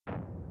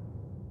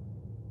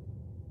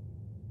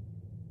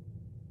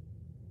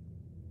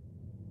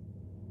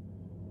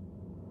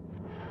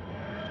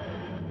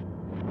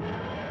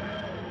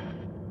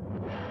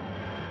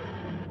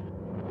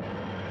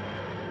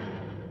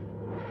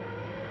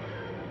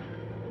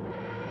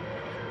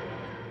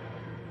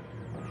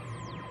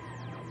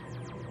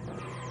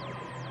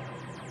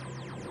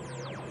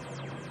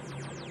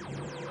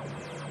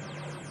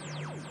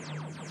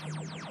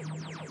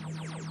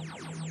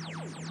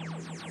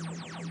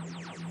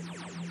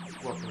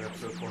Welcome to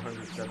episode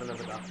 407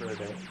 of A Doctor a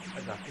Day,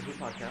 a Doctor Who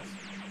podcast.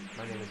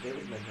 My name is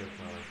David, and I'm here with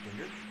my wife,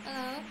 Ginger.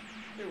 Hello.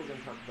 Today we're going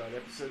to talk about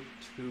episode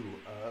 2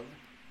 of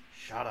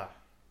Shada.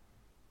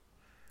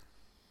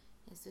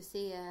 Yes, we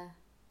see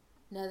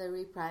another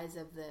reprise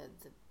of the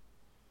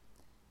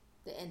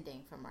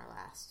ending from our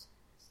last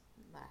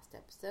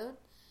episode.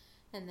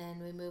 And then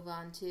we move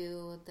on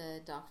to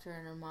the Doctor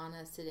and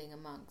Romana sitting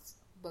amongst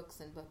books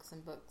and books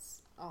and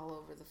books all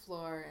over the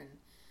floor and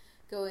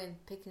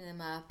picking them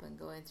up and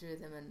going through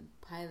them and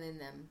piling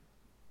them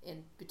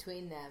in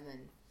between them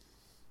and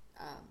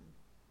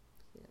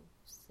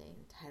saying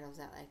titles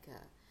out like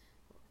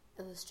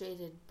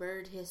illustrated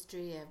bird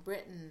history of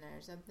Britain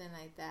or something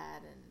like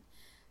that, and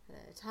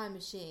a time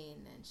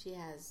machine, and she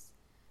has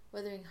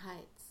Wuthering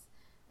Heights,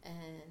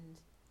 and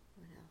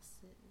what else?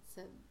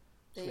 So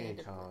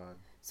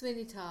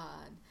Sweeney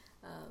Todd.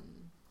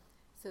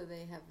 So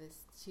they have this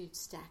huge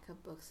stack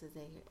of books that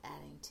they're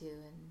adding to,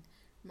 and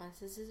Romana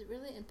says, "Is it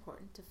really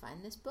important to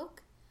find this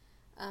book?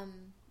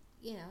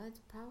 It's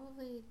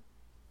probably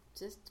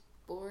just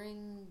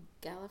boring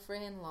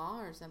Gallifreyan law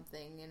or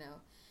something,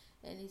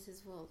 And he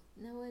says, "Well,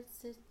 no,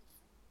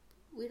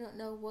 we don't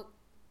know what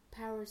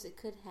powers it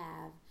could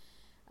have.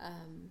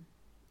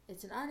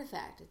 It's an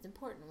artifact. It's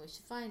important. We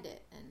should find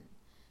it." And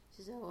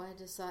she says, "Oh, I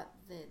just thought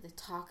the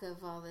talk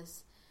of all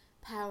this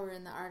power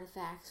in the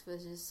artifacts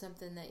was just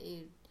something that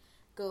you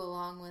go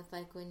along with,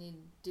 like when you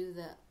do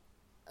the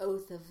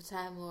oath of a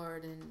Time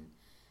Lord and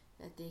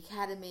at the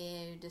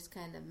academy, you just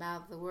kind of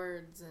mouth the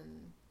words."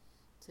 And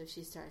so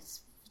she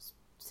starts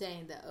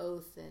saying the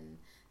oath, and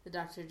the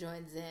Doctor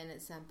joins in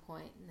at some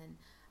point, and then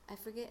I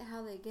forget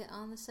how they get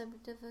on the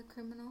subject of a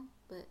criminal,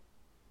 but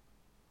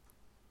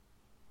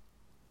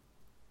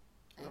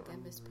I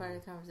missed part of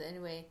the conversation.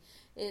 Anyway,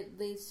 it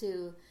leads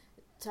to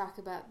talk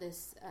about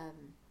this,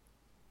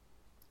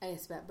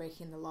 about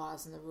breaking the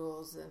laws and the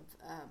rules of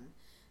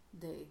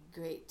the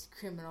great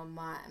criminal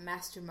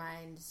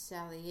mastermind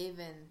Sally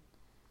Avon,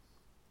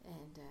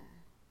 and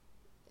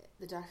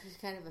the Doctor's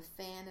kind of a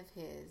fan of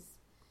his,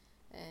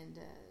 and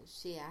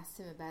she asked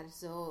him about it.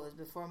 So it was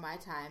before my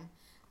time,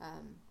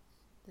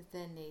 but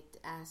then he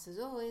asked,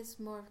 he's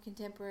more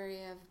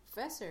contemporary of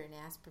Professor, and he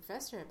asked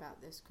Professor about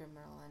this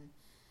criminal, and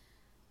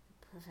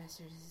the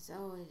Professor says,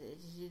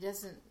 he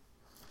doesn't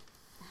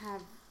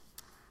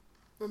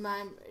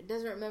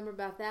remember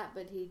about that,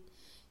 but he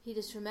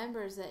just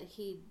remembers that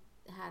he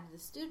had the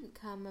student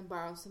come and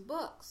borrow some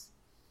books,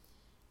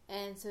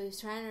 and so he's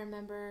trying to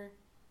remember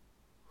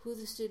who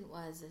the student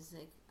was. It's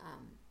like,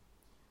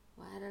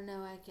 I don't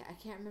know, I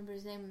can't remember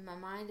his name. My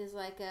mind is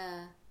like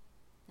now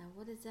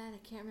what is that? I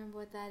can't remember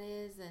what that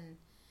is, and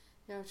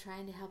they're all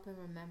trying to help him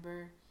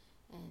remember,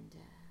 and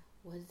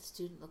what did the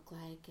student look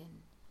like,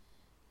 and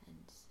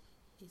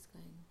he's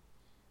going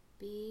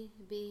B,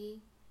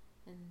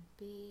 and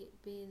B,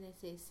 and they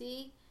say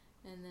C,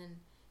 and then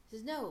he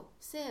says, "No,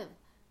 Civ.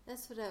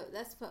 That's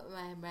what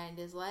my mind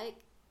is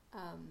like."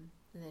 And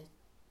they're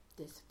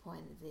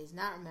disappointed that he's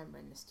not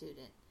remembering the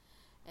student.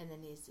 And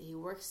then he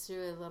works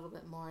through it a little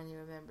bit more, and he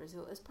remembers,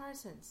 it was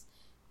Parsons,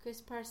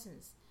 Chris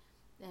Parsons.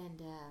 And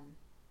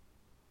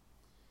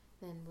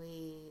then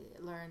we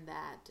learn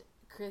that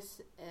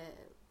Chris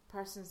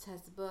Parsons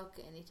has the book,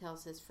 and he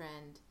tells his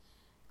friend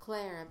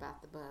Claire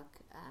about the book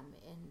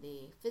in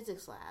the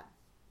physics lab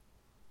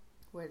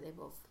where they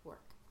both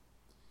work.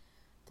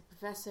 The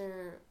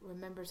professor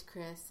remembers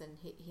Chris, and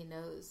he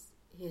knows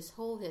his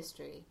whole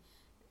history,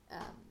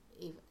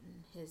 even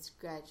his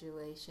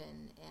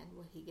graduation and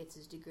what he gets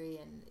his degree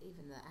in,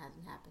 even though that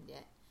hasn't happened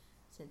yet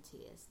since he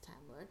is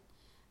Time Lord.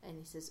 And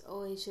he says,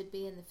 he should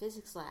be in the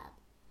physics lab.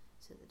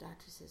 So the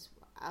Doctor says,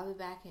 "I'll be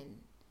back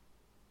in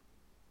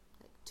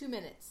 2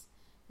 minutes."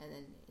 And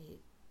then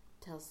he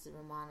tells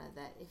Romana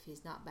that if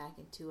he's not back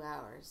in 2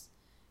 hours,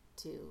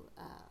 to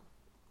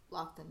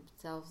lock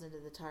themselves into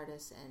the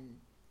TARDIS and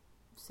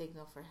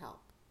signal for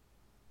help.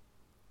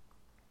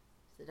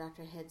 So the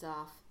Doctor heads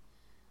off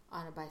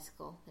on a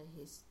bicycle that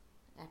he's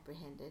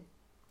apprehended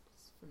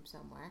from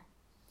somewhere.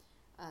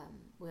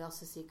 We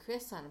also see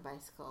Chris on a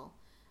bicycle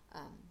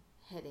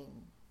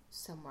heading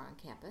somewhere on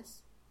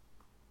campus.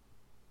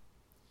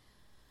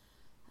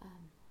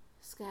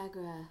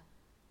 Skagra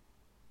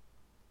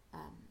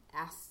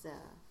asks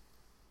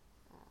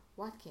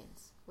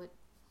Watkins, what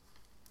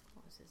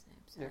was his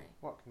name? Sorry.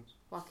 Yeah,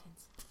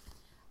 Watkins.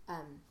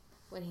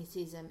 When he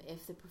sees him,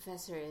 if the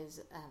professor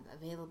is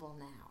available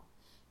now.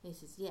 And he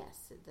says,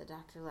 "Yes, the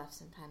Doctor left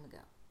some time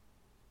ago."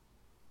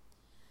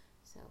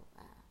 So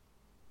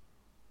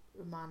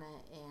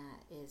Romana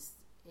is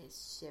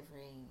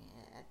shivering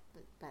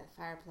by the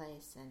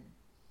fireplace, and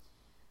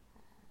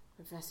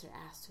Professor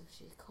asks her if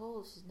she's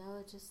cold. She says,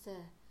 "No, just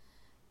the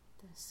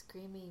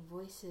screamy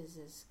voices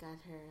has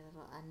got her a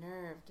little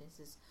unnerved." And he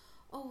says,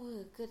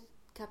 "A good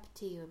cup of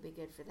tea would be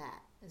good for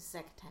that." It's the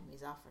second time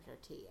he's offered her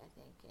tea, I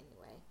think,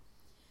 anyway.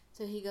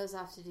 So he goes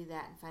off to do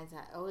that and finds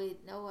out,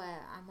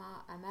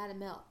 I'm out of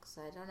milk,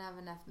 so I don't have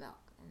enough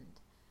milk.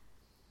 And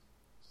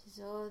she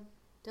says,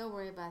 don't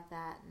worry about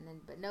that.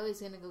 But no, he's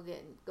going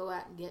to go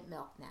out and get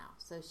milk now.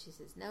 So she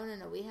says,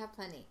 no, we have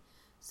plenty.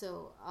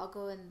 So I'll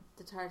go in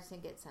the TARDIS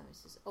and get some. He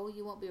says, oh,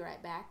 you won't be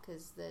right back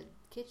because the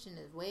kitchen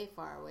is way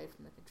far away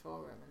from the control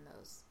room and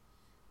those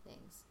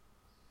things.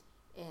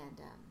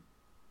 And,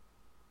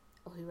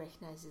 he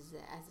recognizes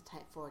it as a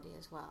Type 40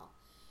 as well.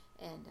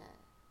 And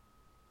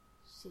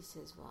she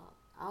says, well,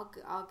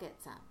 I'll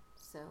get some,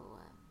 so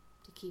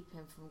to keep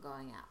him from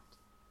going out.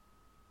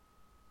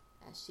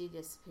 As she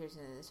disappears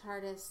into the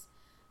TARDIS,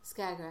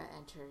 Skagra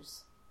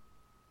enters.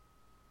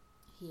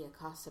 He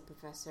accosts the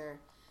professor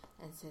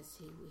and says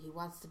he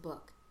wants the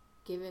book.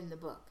 Give him the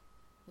book.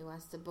 He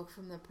wants the book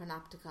from the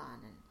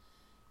Panopticon. And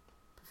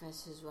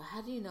professor says, well,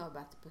 how do you know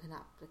about the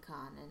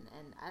Panopticon?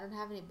 And I don't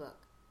have any book.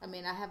 I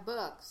mean, I have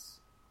books.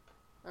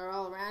 They're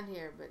all around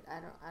here, but I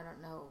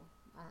don't know.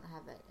 I don't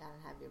have that. I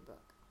don't have your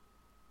book.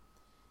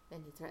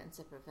 Then he threatens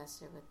the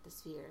professor with the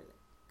sphere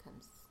that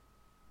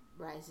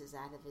rises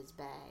out of his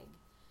bag,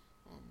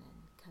 and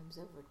then comes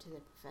over to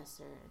the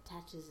professor,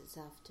 attaches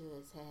itself to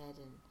his head,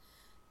 and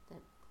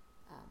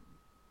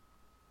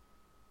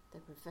the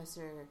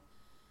professor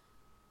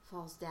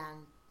falls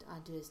down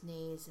onto his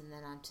knees and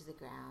then onto the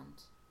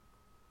ground.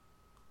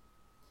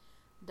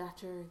 The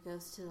doctor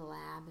goes to the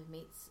lab and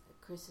meets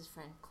Chris's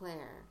friend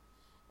Claire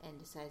and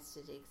decides to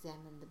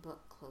examine the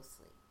book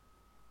closely.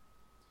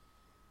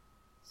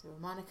 So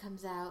Romana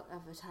comes out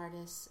of a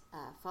TARDIS,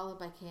 followed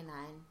by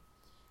K9,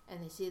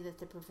 and they see that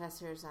the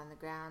professor is on the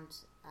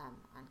ground,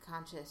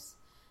 unconscious.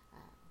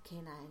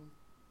 K9,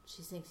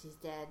 she thinks he's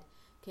dead.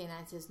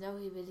 K9 says, no,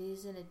 but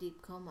he's in a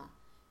deep coma.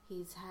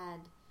 He's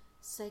had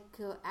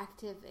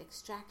psychoactive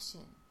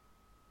extraction.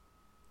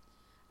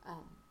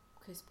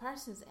 Chris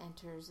Parsons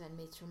enters and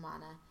meets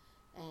Romana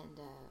and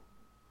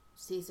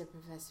sees the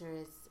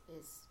professor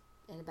is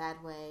in a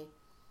bad way.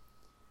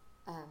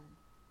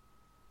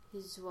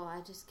 He says, well,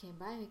 I just came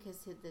by because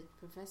the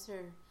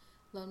professor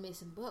loaned me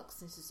some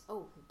books. And he says,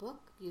 oh, a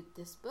book?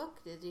 This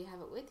book? Did you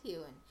have it with you?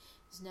 And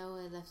he says, no,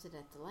 I left it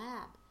at the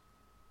lab.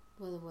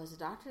 Well, there was a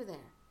doctor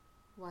there.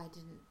 Well,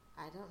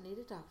 I don't need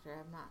a doctor.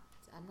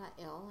 I'm not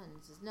ill. And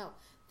he says, no,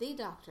 the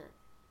doctor.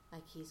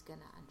 Like he's going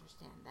to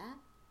understand that.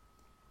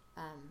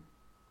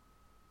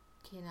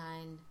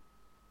 K9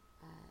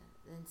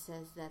 then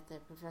says that the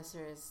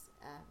professor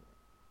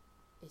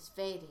is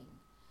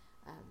fading.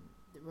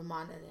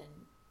 Romana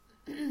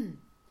then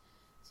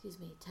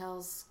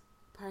tells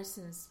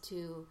Parsons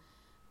to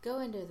go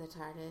into the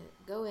TARDIS,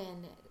 go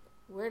in,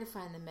 where to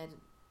find the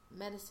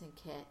medicine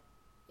kit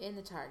in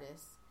the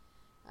TARDIS.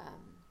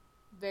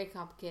 Very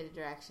complicated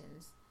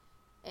directions.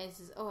 And he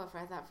says, oh,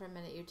 I thought for a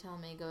minute you're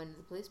telling me to go into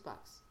the police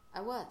box.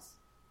 I was.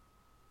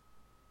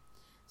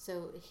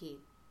 So he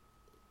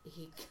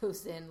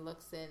goes in,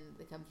 looks in,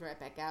 comes right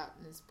back out,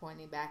 and is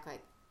pointing back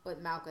like with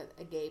mouth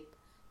agape,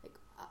 like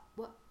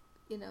what,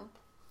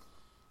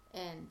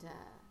 And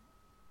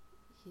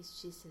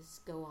she says,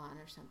 "Go on"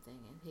 or something,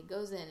 and he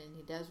goes in and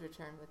he does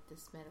return with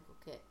this medical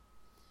kit.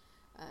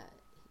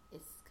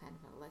 It's kind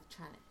of an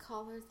electronic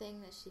collar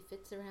thing that she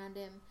fits around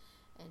him,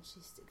 and she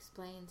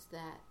explains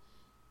that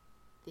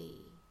the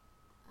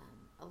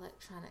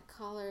electronic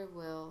collar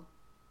will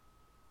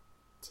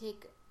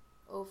take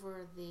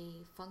over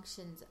the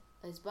functions,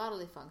 his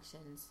bodily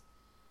functions,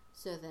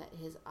 so that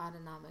his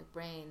autonomic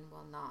brain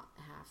will not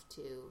have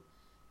to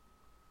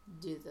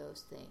do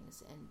those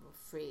things and will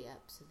free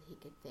up so that he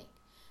could think.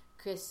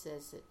 Chris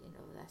says that,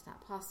 that's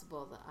not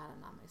possible. The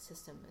autonomic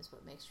system is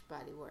what makes your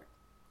body work.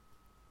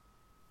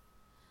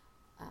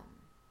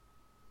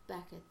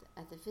 Back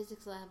at the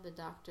physics lab, the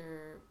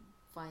doctor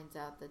finds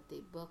out that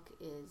the book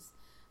is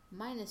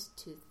minus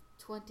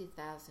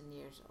 20,000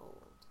 years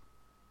old.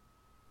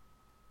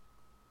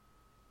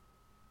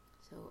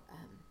 So,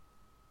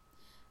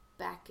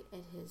 back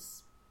at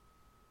his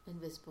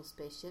invisible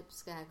spaceship,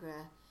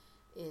 Skagra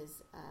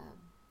is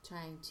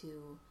trying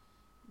to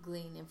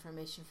glean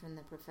information from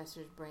the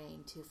professor's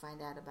brain to find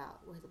out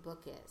about where the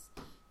book is.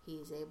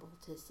 He's able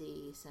to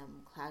see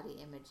some cloudy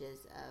images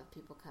of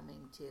people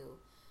coming to,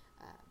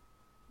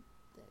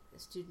 the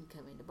student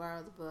coming to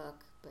borrow the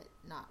book, but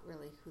not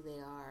really who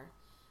they are.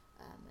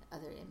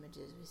 Other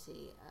images we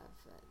see of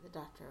the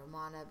Dr.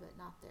 Romana, but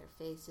not their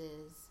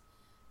faces.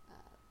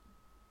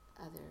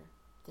 Other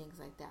things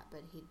like that,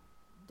 but he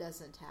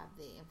doesn't have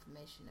the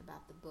information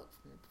about the book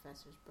from the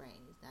professor's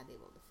brain. He's not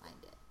able to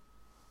find it.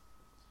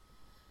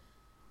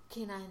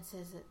 K9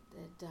 says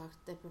that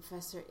the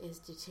professor is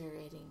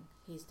deteriorating.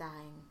 He's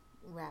dying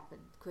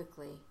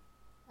quickly.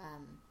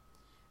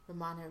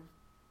 Romana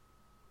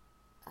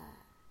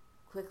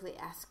quickly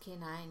asks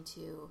K9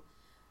 to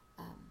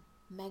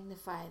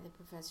magnify the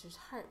professor's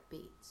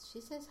heartbeats. She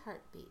says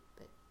heartbeat,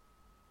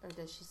 or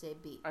does she say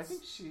beats? I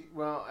think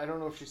I don't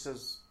know if she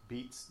says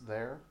beats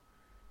there,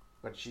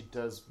 but she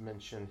does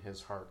mention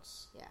his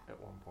hearts at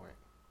one point.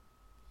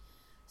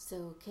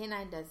 So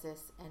K9 does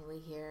this, and we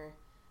hear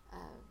a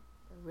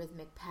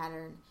rhythmic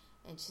pattern,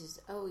 and she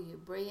says, oh, you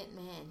brilliant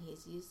man,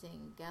 he's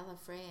using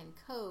Gallifreyan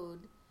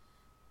code.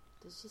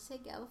 Did she say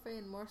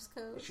Gallifreyan Morse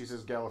code? She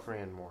says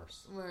Gallifreyan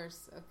Morse.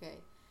 Morse, okay.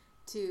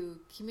 To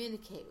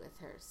communicate with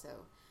her. So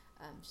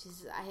she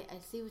says, I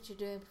see what you're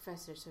doing,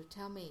 Professor, so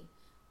tell me,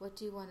 what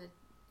do you want to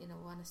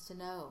want us to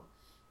know.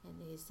 And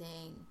he's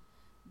saying,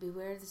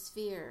 beware the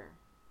sphere,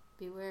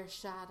 beware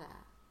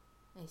Shada.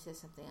 And he says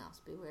something else,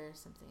 beware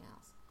something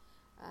else.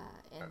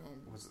 And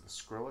then... Was it the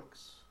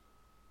Skrillex?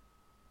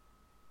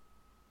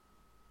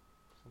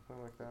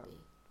 Something like that?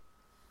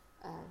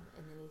 And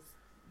then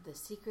the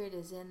secret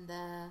is in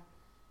the...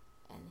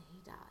 And he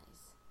dies.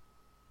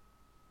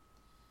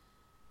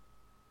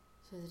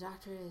 So the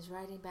doctor is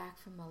riding back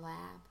from the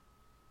lab.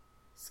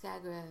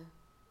 Skagra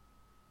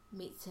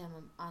meets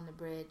him on the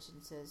bridge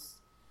and says,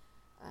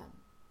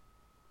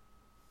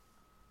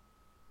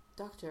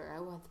 Doctor, I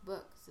want the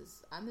book.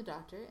 Says, I'm the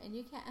doctor and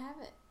you can't have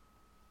it.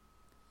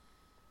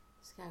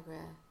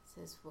 Skagra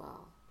says,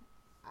 well,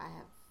 I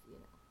have,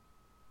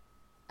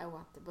 I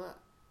want the book.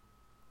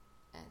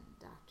 And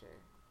doctor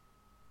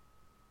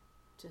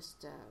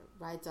just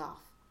rides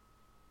off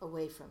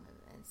away from him,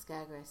 and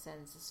Skagra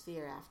sends the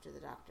sphere after the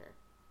doctor.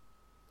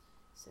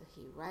 So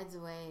he rides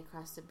away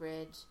across the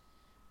bridge,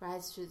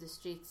 rides through the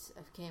streets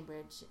of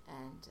Cambridge,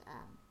 and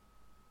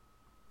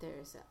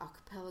there's an a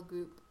cappella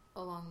group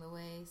along the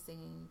way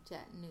singing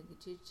Chattanooga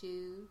Choo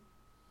Choo.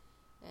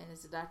 And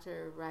as the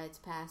doctor rides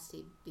past,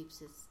 he dings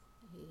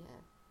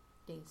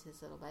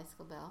his little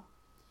bicycle bell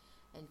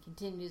and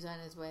continues on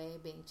his way,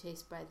 being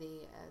chased by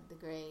the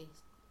gray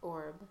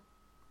orb.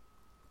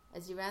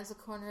 As he rounds the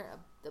corner of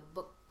the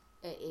book,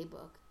 a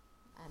book,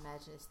 I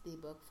imagine it's the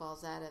book,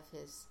 falls out of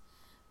his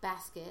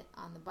basket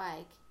on the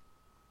bike.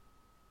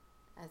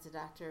 As the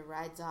doctor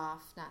rides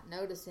off, not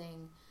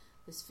noticing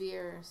the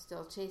sphere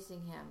still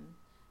chasing him,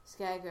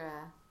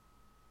 Skagra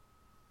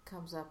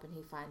comes up and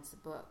he finds the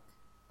book,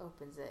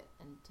 opens it,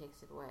 and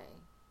takes it away.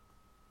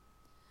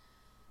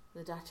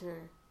 The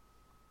doctor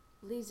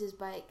leaves his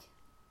bike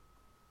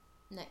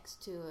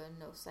next to a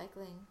no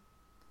cycling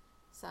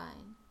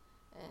sign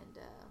and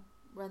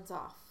runs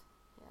off,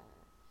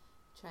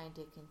 trying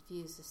to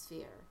confuse the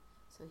sphere.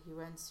 So he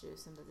runs through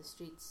some of the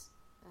streets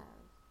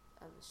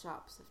of the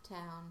shops of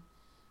town,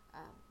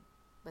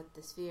 but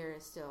the sphere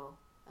is still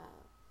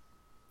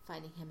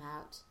finding him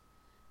out.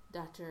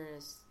 Doctor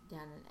is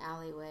down an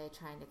alleyway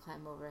trying to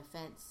climb over a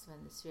fence.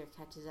 When the sphere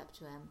catches up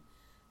to him,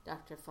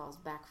 Doctor falls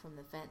back from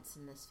the fence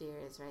and the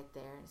sphere is right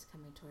there and is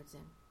coming towards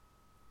him.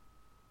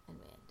 And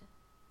we end.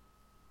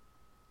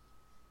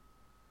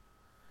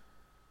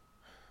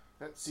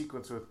 That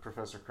sequence with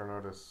Professor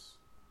Carnotus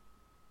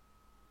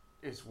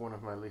is one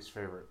of my least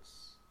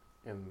favorites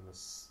in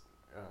this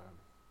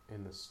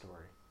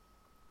story.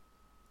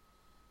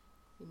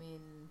 You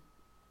mean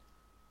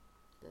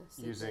the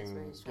sequence using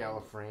where he's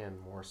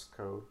Gallifreyan Morse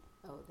code?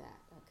 Oh, that.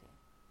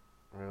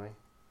 Okay. Really?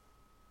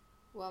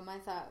 Well, my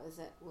thought was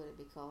that would it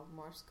be called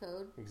Morse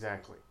code?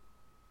 Exactly.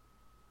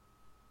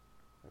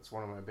 That's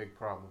one of my big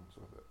problems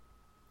with it.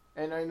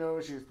 And I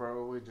know she's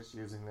probably just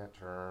using that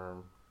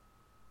term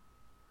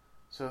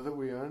so that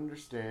we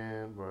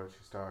understand what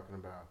she's talking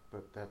about,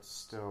 but that's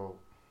still...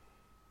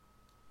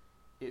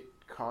 It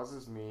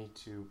causes me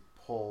to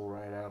pull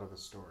right out of the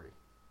story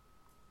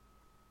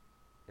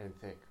and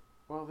think,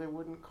 well, they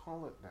wouldn't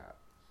call it that.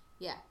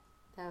 Yeah,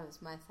 that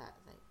was my thought.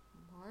 Like,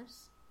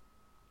 Morse?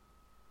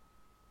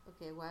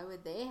 Okay, why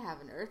would they have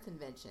an Earth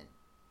invention?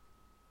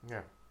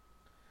 Yeah.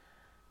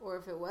 Or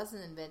if it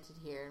wasn't invented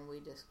here and we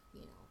just,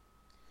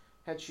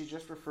 Had she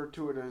just referred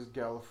to it as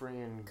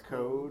Gallifreyan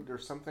code or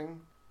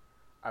something,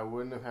 I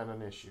wouldn't have had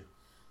an issue.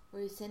 Or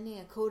he's sending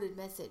a coded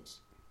message.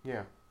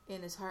 Yeah.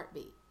 In his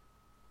heartbeat.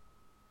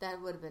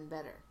 That would have been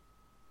better.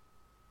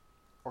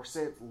 Or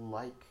say it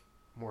like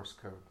Morse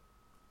code.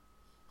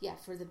 Yeah,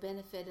 for the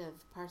benefit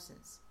of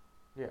Parsons.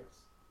 Yes.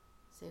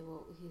 Say,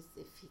 well,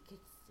 if he could,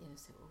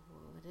 say,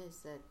 well, what is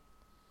that?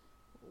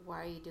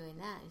 Why are you doing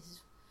that? He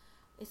says,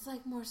 it's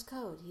like Morse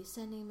code. He's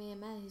sending me a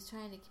message. He's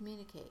trying to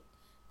communicate.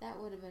 That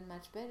would have been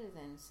much better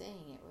than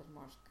saying it was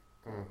Morse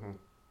code. Mm-hmm.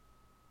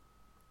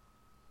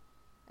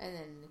 And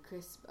then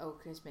Chris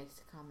makes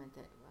the comment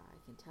that, well, I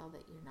can tell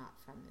that you're not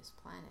from this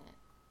planet.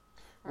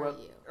 Are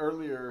you?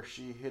 Earlier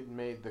she had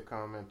made the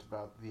comment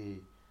about the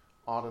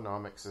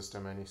autonomic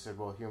system, and he said,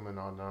 well, human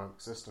autonomic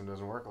system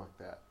doesn't work like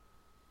that.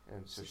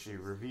 And so she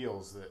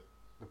reveals that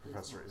the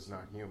professor is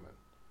not human.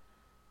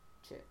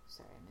 True.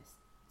 Sorry, I missed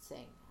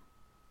saying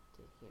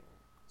that to hear it.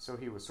 So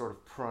he was sort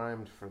of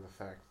primed for the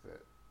fact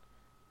that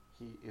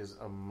he is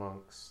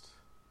amongst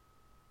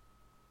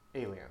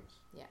aliens.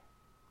 Yeah.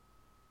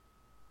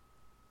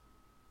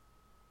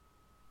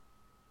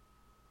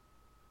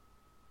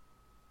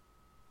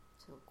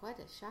 So quite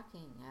a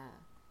shocking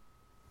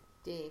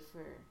day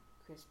for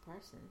Chris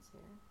Parsons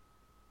here.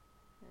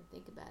 I don't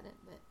think about it,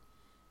 but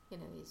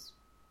he's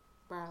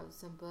borrowed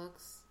some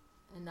books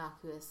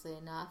innocuously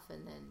enough,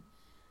 and then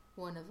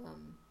one of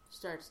them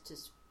starts to,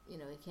 he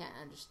can't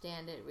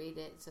understand it, read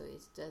it, so he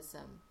does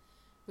some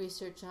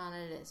research on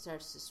it, and it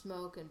starts to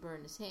smoke and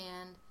burn his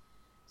hand.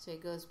 So he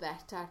goes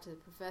back to talk to the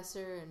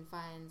professor and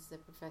finds the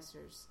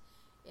professor's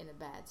in a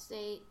bad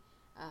state.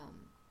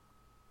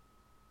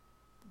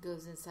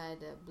 Goes inside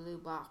a blue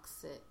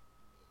box that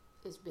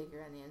is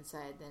bigger on the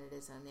inside than it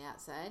is on the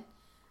outside.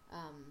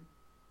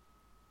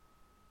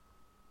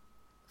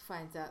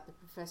 Finds out the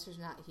professor's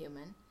not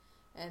human.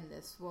 And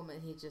this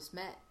woman he just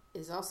met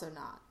is also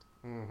not.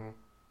 Mm-hmm.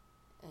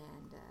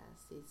 And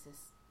sees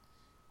this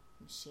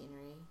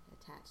machinery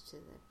attached to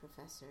the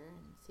professor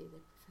and see the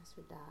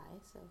professor die.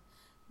 So,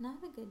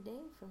 not a good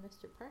day for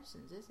Mr.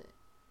 Parsons, is it?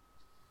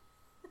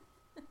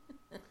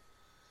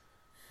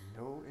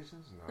 No, it is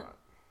not.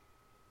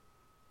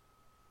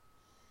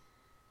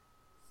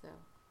 So,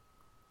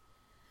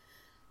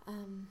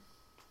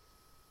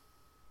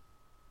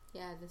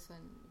 yeah, this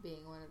one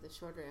being one of the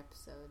shorter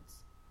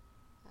episodes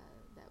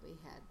that we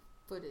had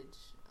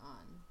footage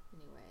on,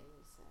 anyway,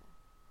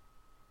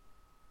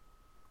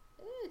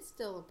 it's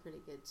still a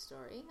pretty good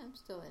story. I'm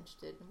still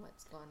interested in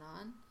what's going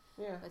on.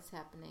 Yeah. What's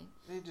happening.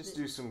 They just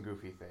do some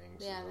goofy things.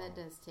 Yeah, that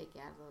does take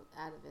out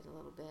of it a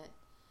little bit.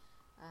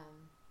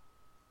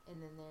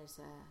 And then there's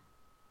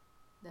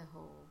the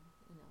whole,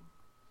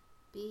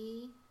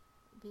 the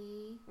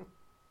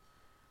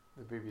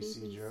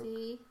BBC joke.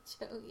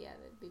 Yeah,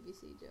 the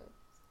BBC joke.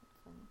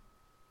 It's kind of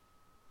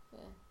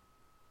funny. Yeah.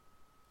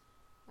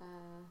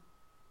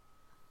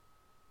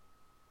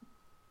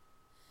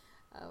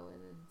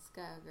 And then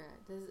Skagra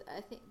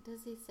I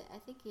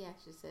think he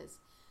actually says,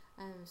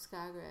 "I'm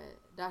Skagra,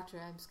 Doctor.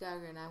 I'm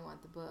Skagra, and I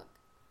want the book."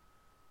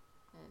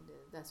 And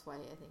that's why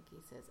I think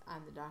he says,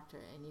 "I'm the doctor,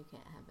 and you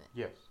can't have it."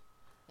 Yes.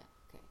 Yeah.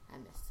 Okay, I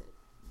missed it.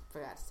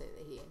 Forgot to say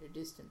that he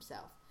introduced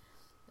himself.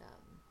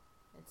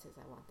 And says,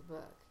 "I want the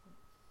book."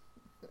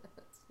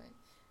 That's fine.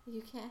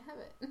 You can't have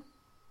it.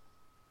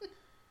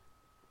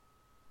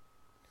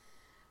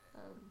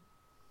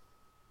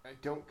 I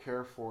don't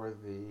care for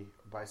the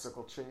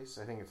bicycle chase.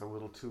 I think it's a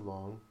little too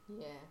long.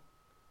 Yeah.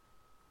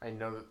 I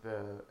know that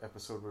the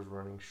episode was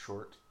running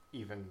short.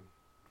 In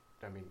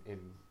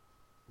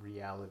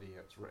reality,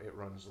 it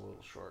runs a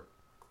little short.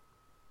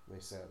 They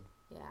said.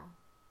 Yeah.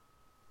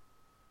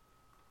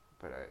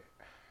 But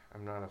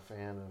I'm not a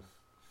fan of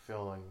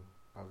filling.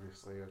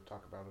 Obviously, I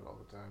talk about it all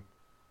the time.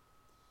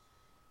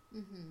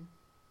 Mm-hmm.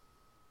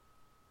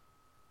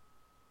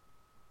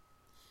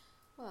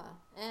 Well,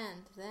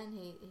 and then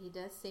he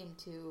does seem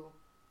to.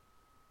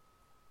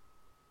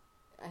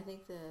 I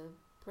think the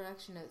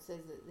production note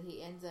says that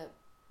he ends up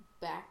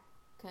back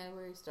kind of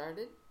where he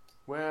started.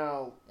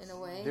 Well, in a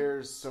way,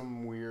 there's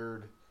some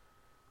weird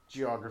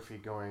geography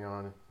going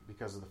on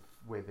because of the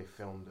way they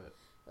filmed it.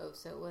 Oh,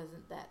 so it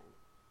wasn't that.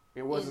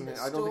 It wasn't.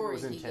 I don't think it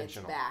was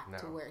intentional. He gets back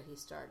to where he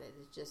started.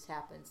 It just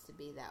happens to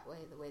be that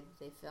way. The way that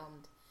they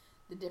filmed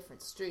the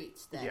different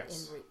streets. That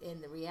yes.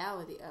 in the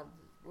reality of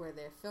where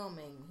they're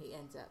filming, he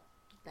ends up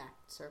back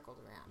circled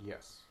around.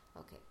 Yes.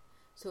 Okay.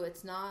 So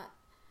it's not.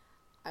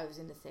 I was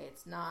going to say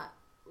it's not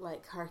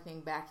like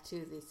harkening back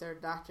to the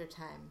Third Doctor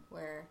time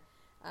where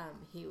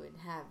he would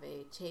have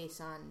a chase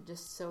on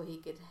just so he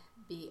could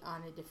be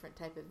on a different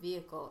type of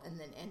vehicle and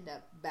then end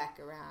up back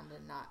around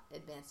and not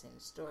advancing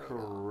the story.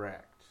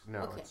 Correct. No,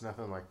 okay. It's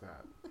nothing like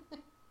that.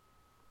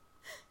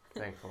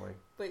 Thankfully.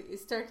 But you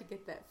start to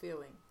get that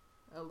feeling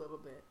a little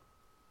bit.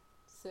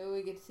 So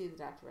we get to see the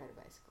Doctor ride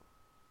a bicycle.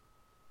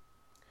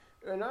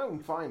 And I'm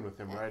fine with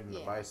him riding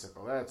the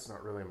bicycle. That's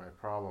not really my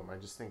problem. I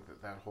just think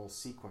that whole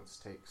sequence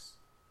takes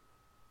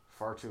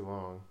far too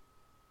long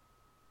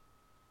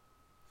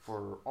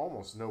for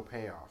almost no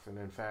payoff. And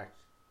in fact,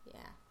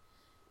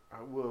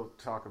 we'll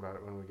talk about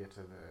it when we get to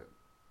the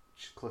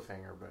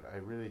cliffhanger, but I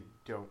really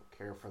don't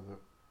care for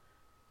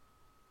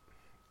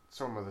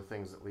some of the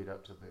things that lead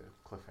up to the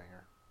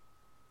cliffhanger.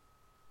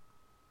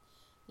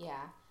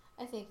 Yeah,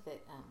 I think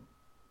that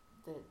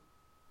the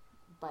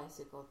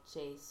bicycle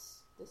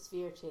chase, the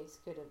sphere chase,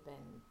 could have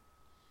been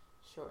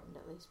shortened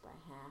at least by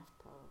half,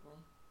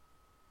 probably.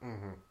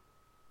 Mm-hmm.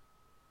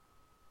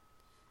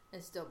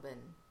 And still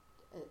been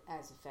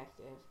as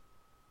effective,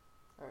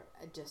 or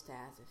just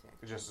as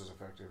effective. Just as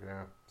effective,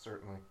 yeah,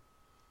 certainly.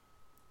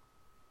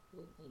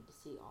 Didn't need to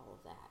see all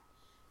of that.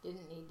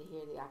 Didn't need to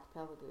hear the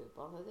acapella group,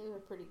 although they were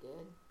pretty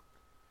good.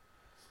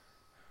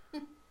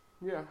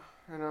 Yeah,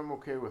 and I'm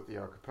okay with the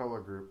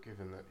acapella group,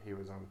 given that he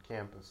was on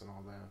campus and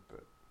all that,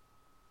 but...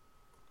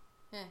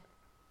 Yeah.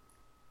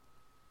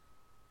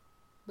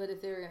 But if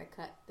they were going to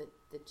cut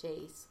the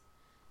chase,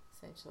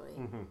 essentially,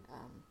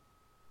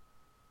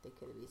 they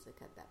could have easily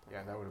cut that part.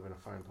 Yeah, that would have been a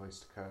fine place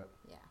to cut.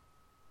 Yeah.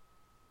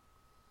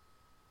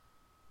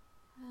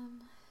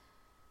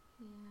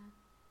 Yeah.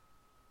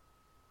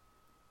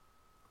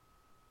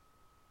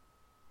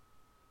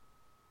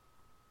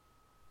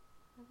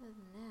 Other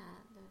than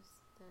that, there's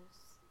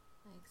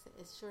like I said,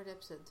 it's short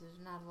episodes.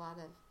 There's not a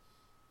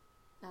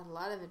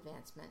lot of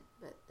advancement,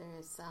 but there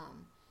is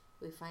some.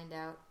 We find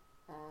out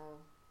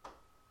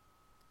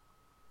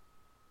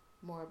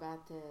more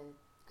about the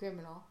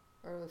criminal,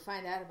 or we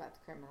find out about the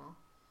criminal.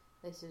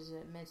 At least there's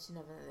a mention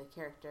of another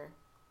character,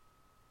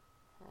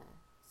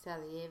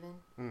 Sally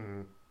Avon.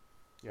 Mm-hmm.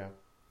 Yeah.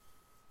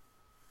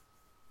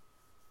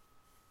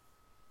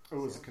 It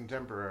was a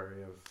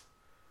contemporary of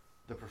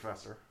the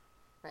professor.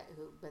 Right, but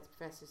the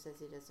professor says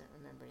he doesn't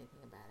remember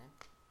anything about him.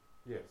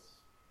 Yes.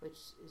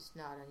 Which is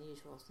not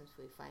unusual since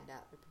we find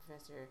out the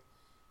professor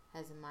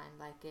has a mind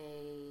like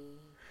a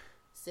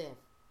sieve.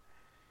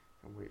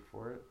 And wait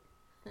for it.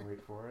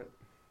 Wait for it.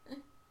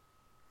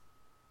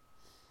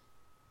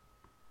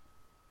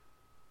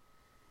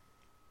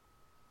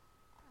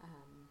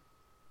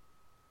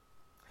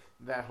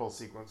 that whole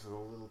sequence was a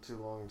little too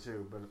long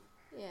too, but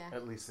Yeah.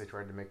 at least they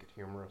tried to make it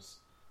humorous.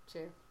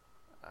 True.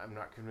 I'm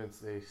not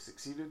convinced they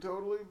succeeded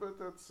totally, but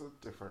that's a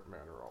different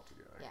matter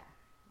altogether. Yeah.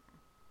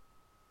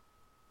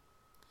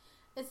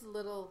 It's a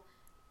little,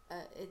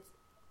 it's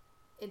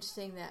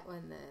interesting that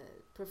when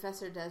the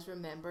professor does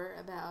remember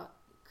about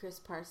Chris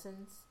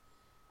Parsons,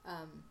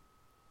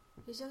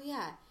 he says, oh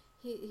yeah,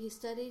 he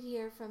studied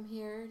here from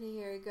here to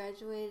here, he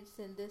graduated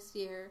in this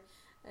year.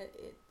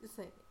 It's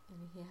like,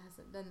 and he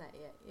hasn't done that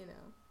yet, you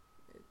know.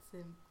 It's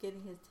him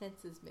getting his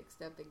tenses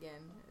mixed up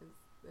again.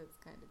 That's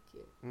kind of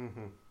cute.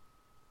 Mm-hmm.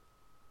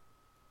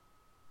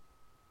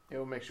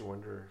 It makes you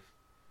wonder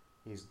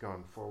if he's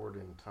gone forward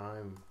in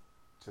time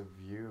to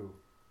view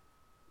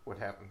what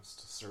happens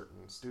to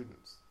certain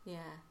students.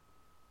 Yeah.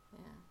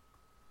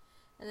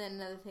 And then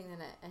another thing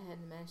that I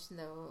hadn't mentioned,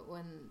 though,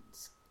 when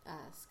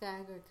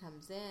Skyler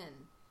comes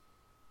in,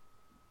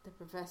 the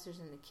professor's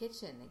in the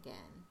kitchen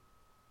again,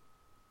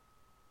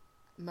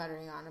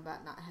 muttering on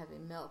about not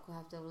having milk. We'll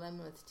have to have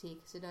lemon with tea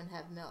because we don't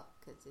have milk,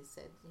 because he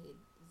said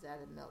he's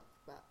out of milk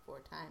about 4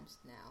 times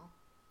now.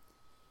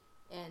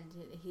 And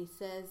he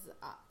says,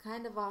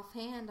 kind of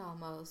offhand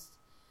almost,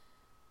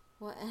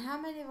 well, and how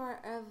many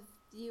of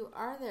you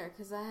are there?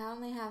 Because I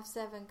only have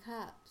 7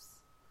 cups.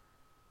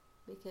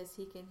 Because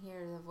he can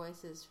hear the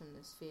voices from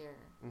the sphere.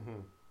 Mm-hmm.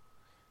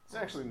 It's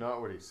actually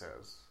not what he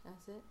says.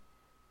 That's it?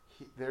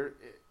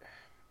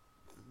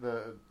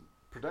 The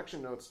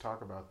production notes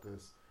talk about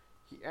this.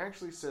 He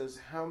actually says,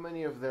 how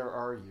many of there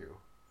are you?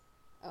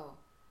 Oh.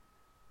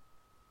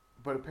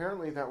 But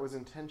apparently that was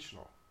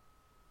intentional.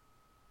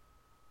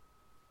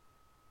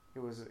 It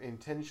was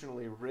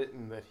intentionally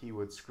written that he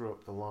would screw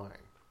up the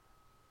line.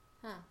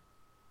 Huh.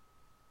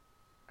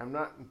 I'm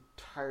not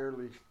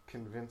entirely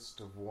convinced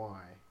of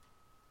why.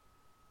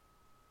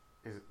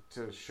 Is it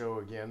to show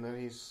again that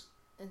he's...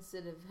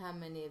 Instead of how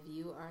many of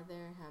you are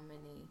there, how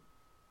many...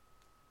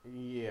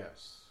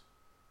 Yes.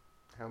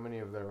 How many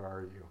of there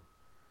are you?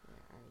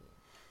 Where are you?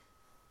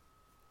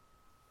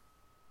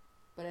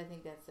 But I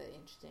think that's an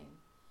interesting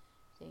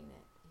thing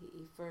that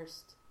he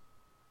first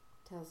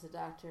tells the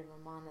doctor and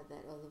Romana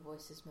that, oh, the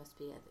voices must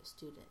be other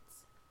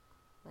students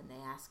when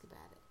they ask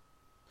about it.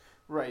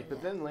 Right,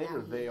 but then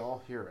later they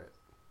all hear it.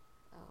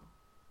 Oh,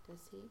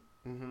 does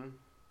he? Mm-hmm.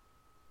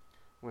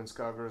 When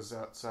Skagra's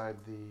outside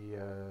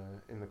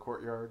in the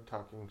courtyard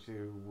talking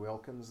to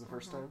Wilkins the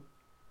first time,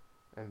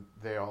 and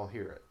they all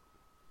hear it.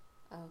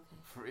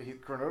 Okay.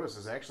 Chronotis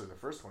is actually the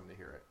first one to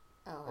hear it.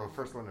 Oh, or the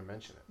first one to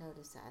mention it.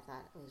 Notice that. I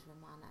thought it was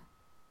Romana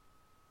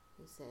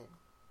who said,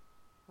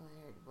 "Oh,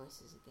 I heard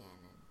voices again,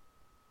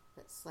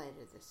 but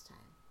slighter this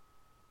time."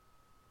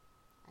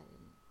 I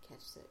didn't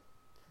catch that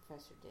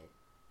Professor did.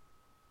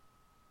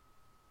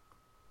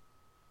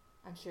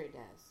 I'm sure he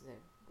does,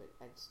 but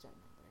I just don't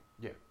remember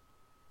it. Yeah.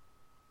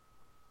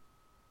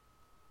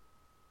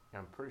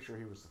 I'm pretty sure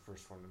he was the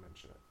first one to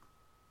mention it.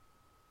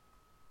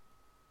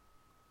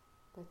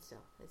 But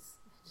still, it's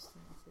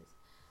interesting. It says,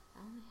 I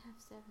only have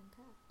 7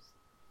 cups.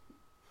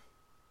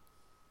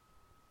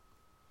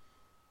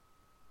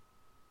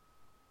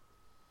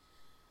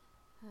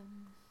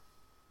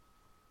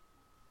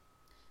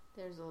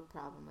 There's a little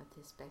problem with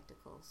his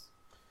spectacles.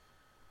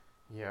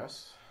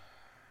 Yes.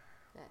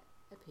 That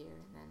appear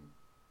and then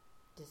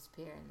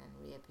disappear and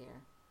then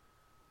reappear.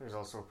 There's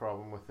also a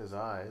problem with his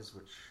eyes,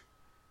 which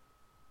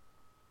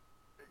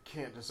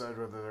can't decide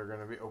whether they're going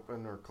to be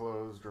open or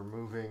closed or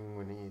moving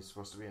when he's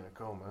supposed to be in a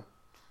coma.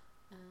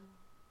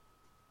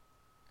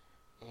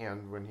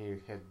 And when he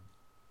had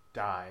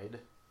died,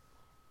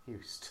 he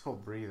was still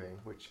breathing,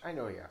 which I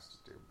know he has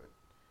to do, but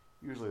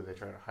usually they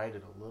try to hide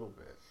it a little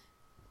bit.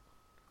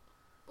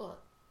 Well,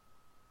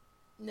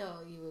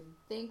 no, you would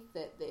think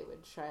that they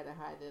would try to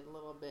hide it a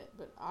little bit,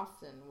 but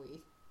often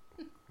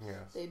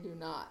Yes. they do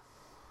not.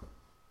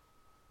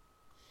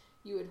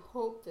 You would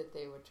hope that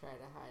they would try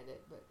to hide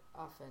it, but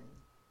often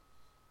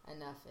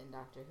enough in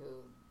Doctor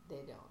Who,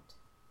 they don't.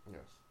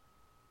 Yes.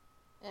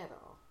 At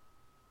all.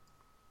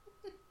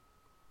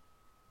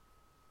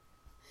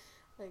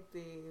 Like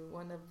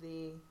one of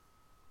the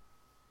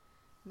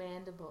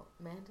mandrels,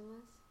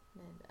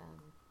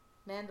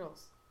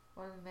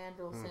 one of the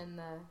mandrels in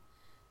the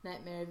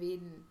Nightmare of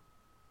Eden,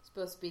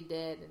 supposed to be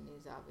dead, and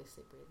he's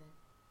obviously breathing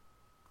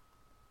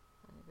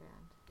on the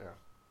ground. Yeah.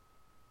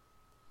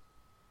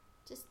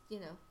 Just,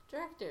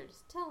 director,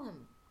 just tell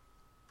him,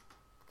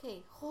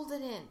 okay, hold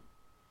it in.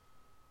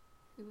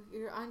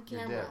 You're on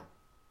camera. You're dead.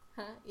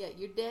 Huh? Yeah,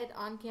 you're dead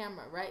on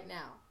camera right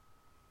now.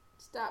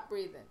 Stop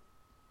breathing.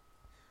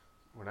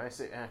 When I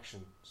say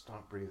action,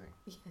 stop breathing.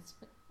 Yes.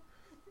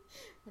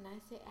 When I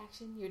say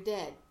action, you're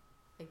dead.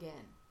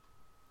 Again.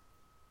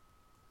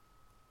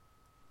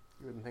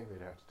 You wouldn't think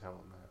they'd have to tell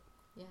him that.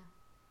 Yeah.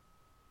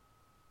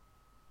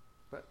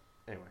 But,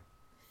 anyway.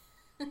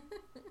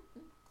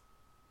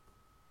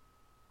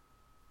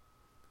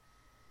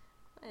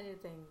 Minor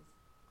things.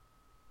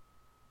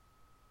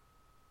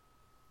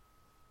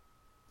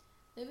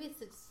 Maybe it's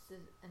just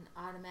an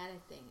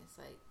automatic thing. It's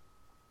like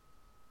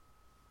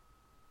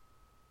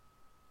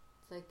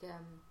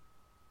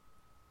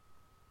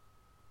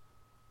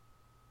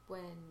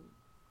when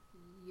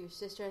your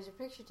sister has her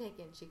picture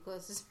taken, she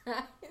closes her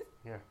eyes.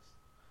 Yes.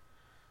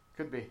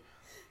 Could be.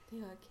 They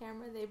on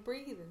camera, they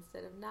breathe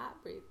instead of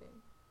not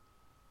breathing.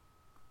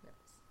 Yes.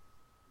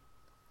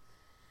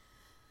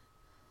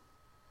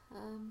 I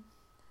don't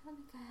think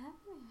I have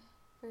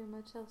very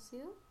much else,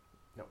 you?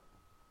 No.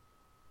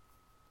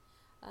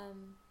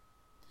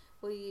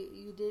 Well,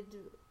 you did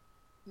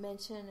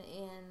mention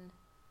in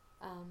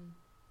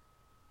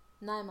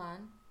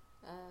Naiman,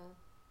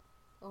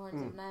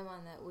 Horns of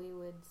Naiman, that we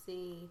would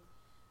see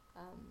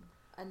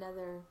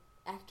another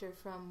actor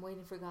from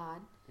Waiting for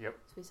God. Yep.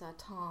 So we saw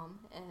Tom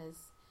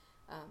as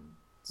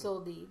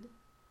Soul Deed.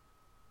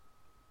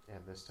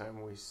 And this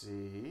time we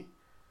see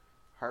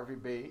Harvey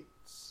Baines,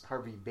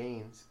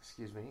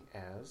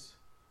 as,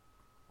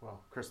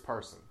 well, Chris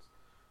Parsons.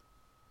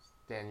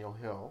 Daniel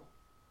Hill.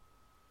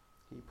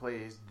 He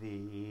plays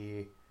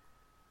the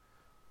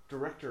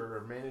director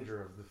or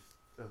manager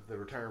of the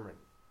retirement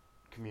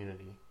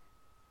community,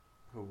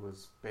 who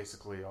was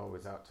basically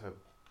always out to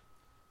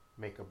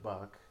make a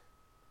buck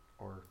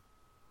or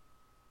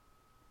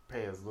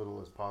pay as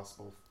little as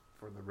possible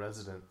for the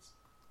residents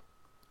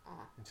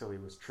until he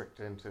was tricked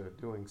into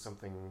doing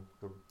something,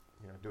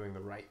 doing the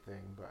right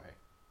thing by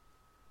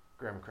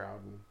Graham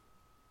Crowden.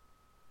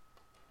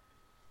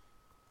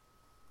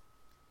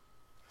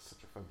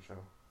 Such a fun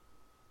show.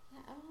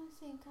 Yeah, I've only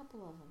seen a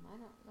couple of them. I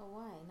don't know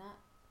why.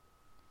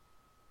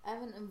 I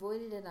haven't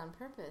avoided it on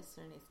purpose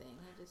or anything.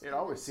 It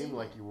always seemed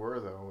like you were,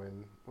 though,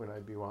 when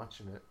I'd be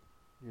watching it.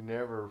 You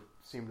never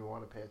seemed to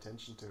want to pay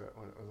attention to it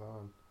when it was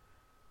on.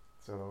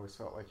 So it always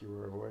felt like you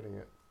were avoiding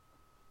it.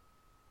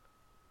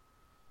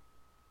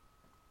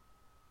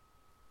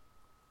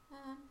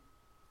 I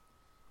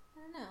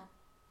don't know.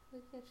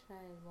 We could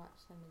try and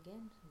watch them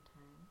again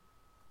sometime.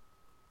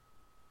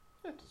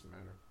 It doesn't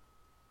matter.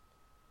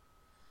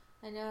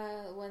 I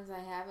know ones I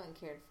haven't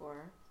cared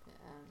for,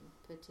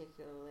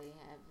 particularly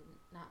have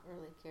not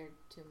really cared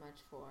too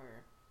much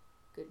for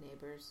Good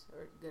Neighbors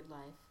or Good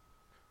Life.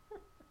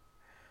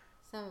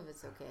 Some of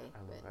it's okay. I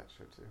love that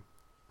show too.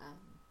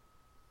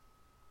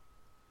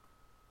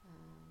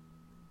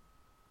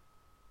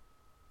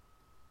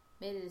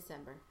 May to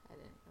December, I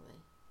didn't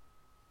really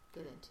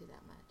get into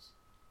that much.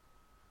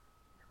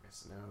 You're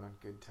missing out on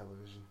good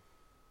television.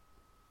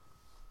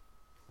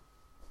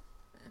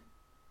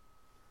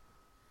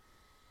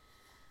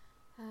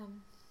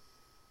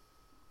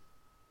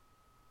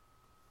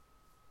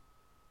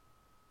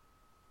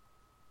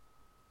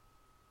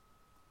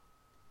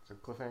 So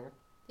cliffhanger?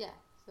 Yeah,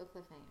 so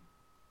cliffhanger.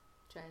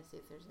 Trying to see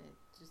if there's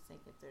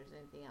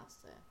anything else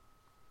to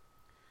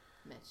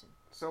mention.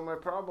 So my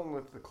problem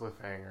with the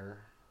cliffhanger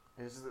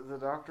is that the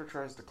doctor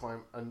tries to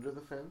climb under the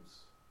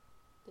fence.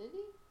 Did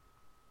he?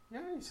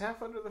 Yeah, he's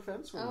half under the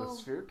fence when the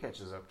sphere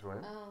catches up to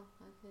him. Oh,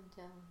 I couldn't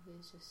tell if he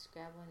was just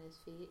scrabbling his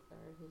feet or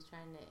if he's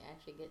trying to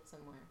actually get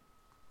somewhere.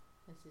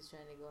 Unless he's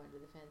trying to go under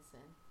the fence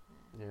then.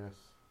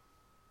 Yes.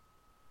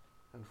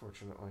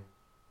 Unfortunately.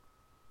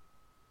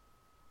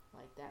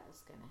 Like that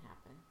was going to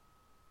happen.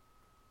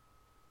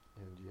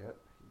 And yet,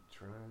 he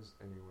tries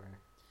anyway.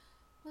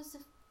 Was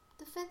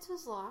the fence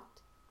was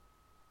locked?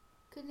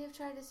 Couldn't he have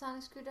tried a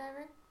sonic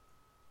screwdriver?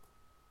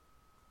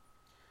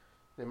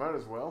 They might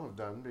as well have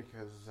done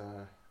because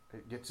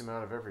it gets him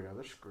out of every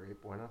other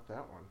scrape. Why not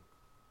that one?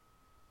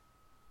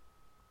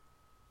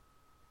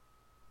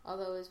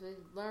 Although, as we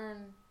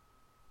learn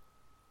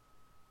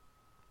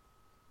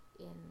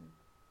in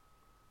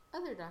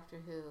other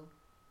Doctor Who,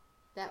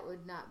 that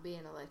would not be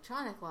an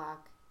electronic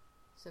lock,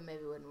 so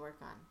maybe it wouldn't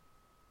work on.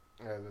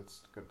 Yeah,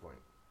 that's a good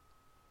point.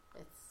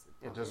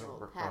 It doesn't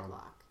work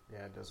padlock.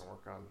 It doesn't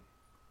work on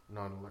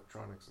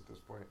non-electronics at this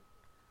point.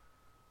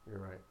 You're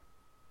right.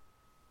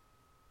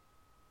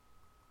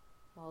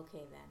 Well,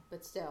 okay then,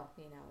 but still,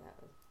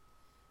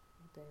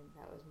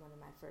 that was one of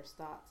my first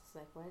thoughts. It's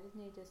like, why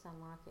didn't he just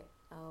unlock it?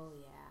 Oh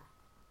yeah,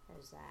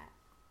 there's that.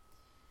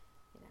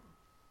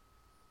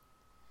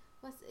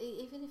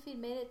 Even if he'd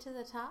made it to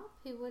the top,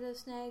 he would have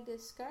snagged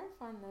his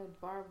scarf on the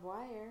barbed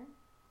wire.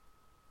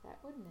 That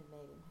wouldn't have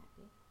made him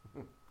happy.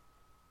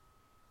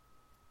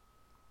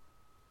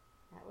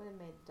 That would have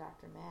made the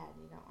doctor mad.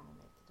 You don't want to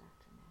make the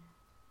doctor mad.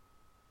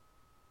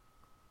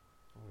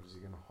 Or is he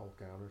going to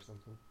Hulk out or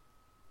something?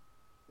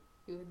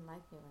 You wouldn't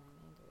like me when I'm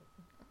angry.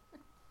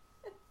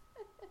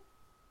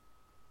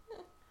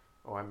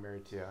 Oh, I'm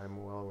married to you.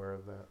 I'm well aware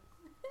of that.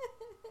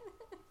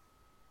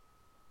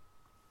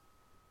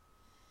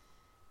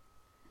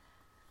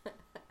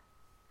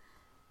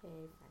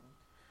 Very funny.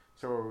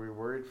 So are we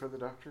worried for the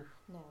doctor?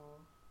 No.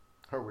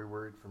 Are we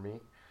worried for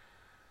me?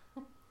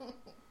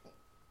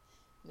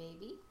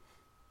 Maybe.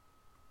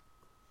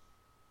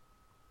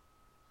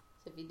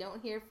 So if you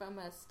don't hear from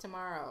us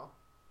tomorrow,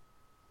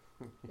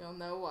 you'll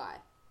know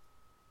why.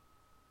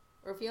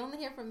 Or if you only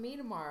hear from me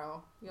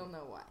tomorrow, you'll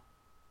know why.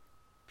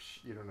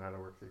 Psh, you don't know how to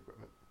work the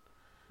equipment.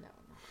 No,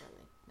 not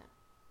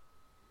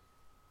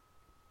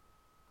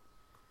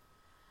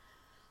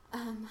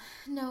really. No.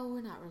 No,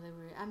 we're not really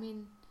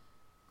worried.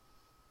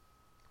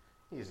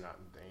 He's not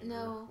in danger.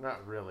 No.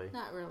 Not really.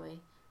 Not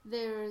really.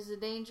 there is a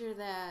danger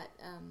that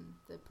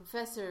the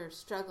professor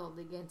struggled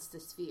against the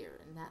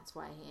sphere, and that's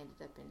why he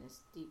ended up in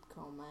this deep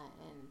coma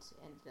and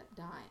ended up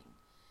dying,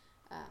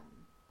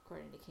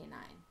 according to K9.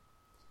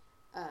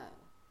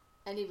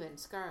 And even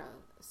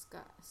Skagra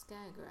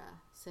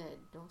said,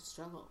 "Don't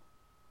struggle."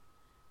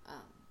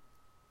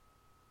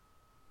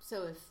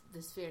 So if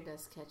the sphere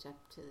does catch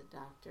up to the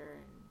Doctor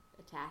and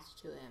attach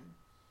to him,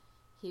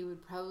 he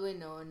would probably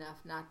know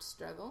enough not to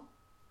struggle.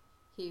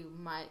 He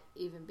might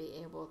even be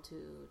able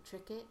to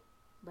trick it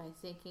by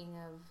thinking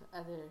of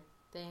other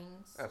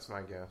things. That's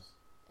my guess.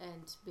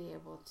 And be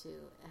able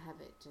to have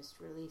it just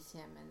release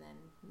him, and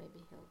then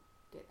maybe he'll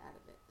get out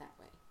of it that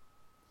way.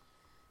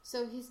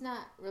 So he's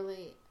not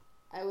really...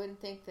 I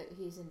wouldn't think that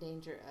he's in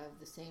danger of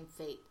the same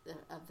fate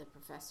of the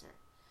professor.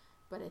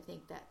 But I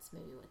think that's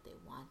maybe what they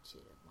want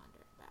you to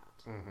wonder about.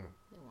 Mm-hmm.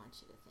 They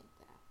want you to think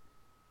that.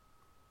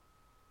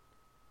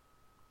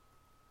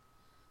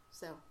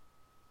 So,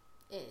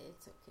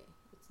 it's okay.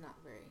 It's not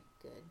very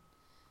good.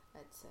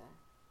 That's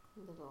a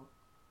little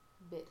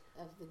bit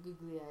of the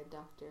googly-eyed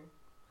Doctor.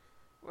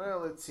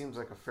 Well, it seems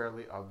like a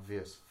fairly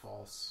obvious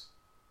false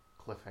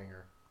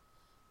cliffhanger.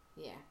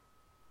 Yeah.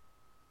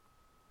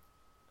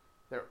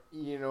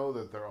 You know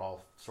that they're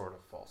all sort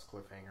of false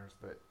cliffhangers,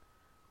 but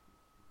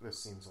this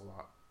seems a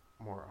lot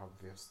more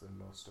obvious than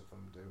most of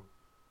them do.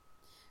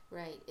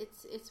 Right.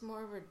 It's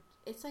more of a...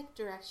 It's like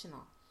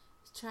directional.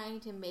 It's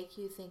trying to make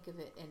you think of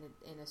it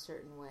in a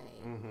certain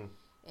way. Mm-hmm.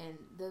 And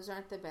those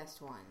aren't the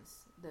best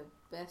ones. The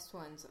best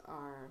ones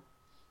are...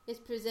 It's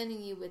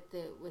presenting you with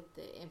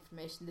the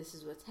information. This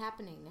is what's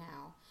happening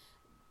now.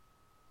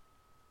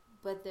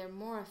 But they're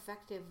more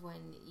effective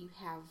when you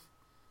have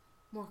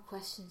more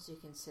questions you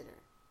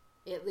consider.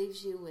 It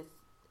leaves you with,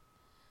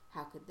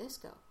 how could this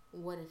go?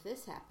 What if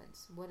this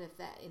happens? What if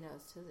that,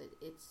 so that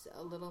it's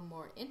a little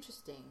more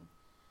interesting.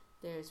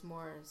 There's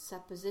more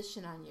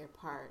supposition on your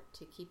part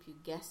to keep you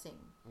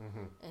guessing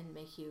and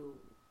make you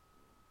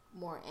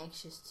more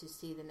anxious to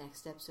see the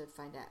next episode,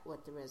 find out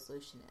what the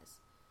resolution is.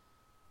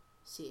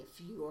 See if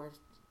your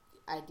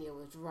idea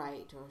was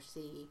right, or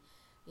see,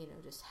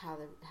 just how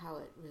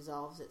it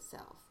resolves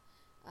itself.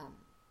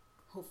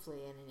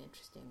 Hopefully in an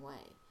interesting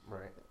way.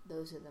 Right. But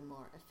those are the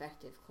more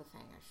effective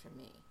cliffhangers for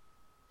me,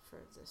 for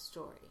the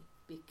story.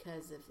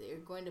 Because if they're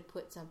going to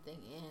put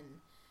something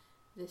in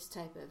this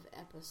type of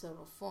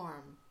episodal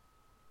form,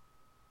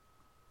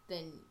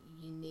 then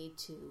you need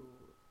to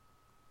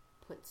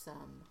put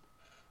some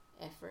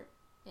effort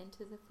into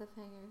the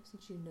cliffhanger,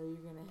 since you know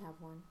you're going to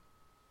have one,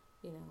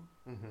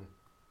 Mm-hmm.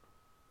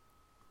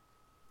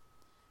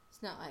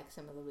 It's not like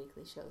some of the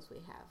weekly shows we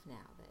have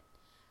now that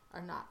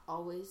are not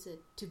always a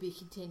to be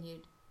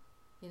continued,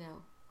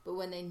 but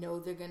when they know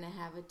they're going to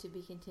have it to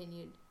be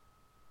continued,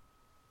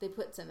 they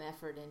put some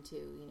effort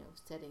into,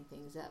 setting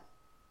things up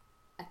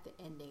at the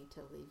ending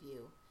to leave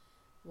you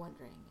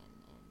wondering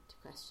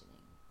and questioning,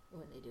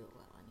 when they do it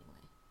well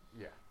anyway.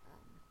 Yeah.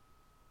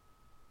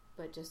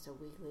 But just a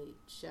weekly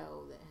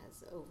show that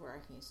has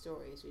overarching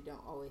stories, we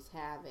don't always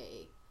have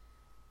a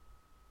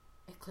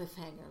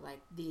cliffhanger like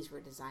these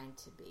were designed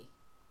to be.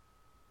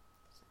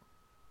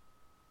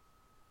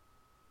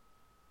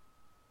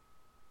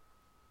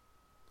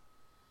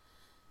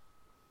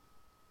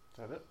 Is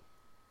that it?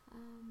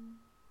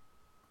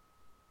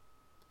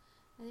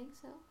 I think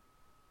so.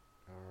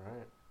 All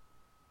right.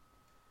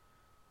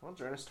 Well,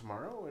 join us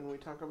tomorrow when we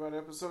talk about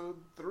episode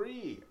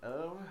 3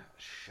 of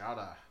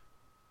Shada.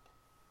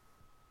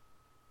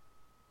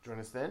 Join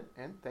us then,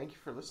 and thank you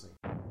for listening.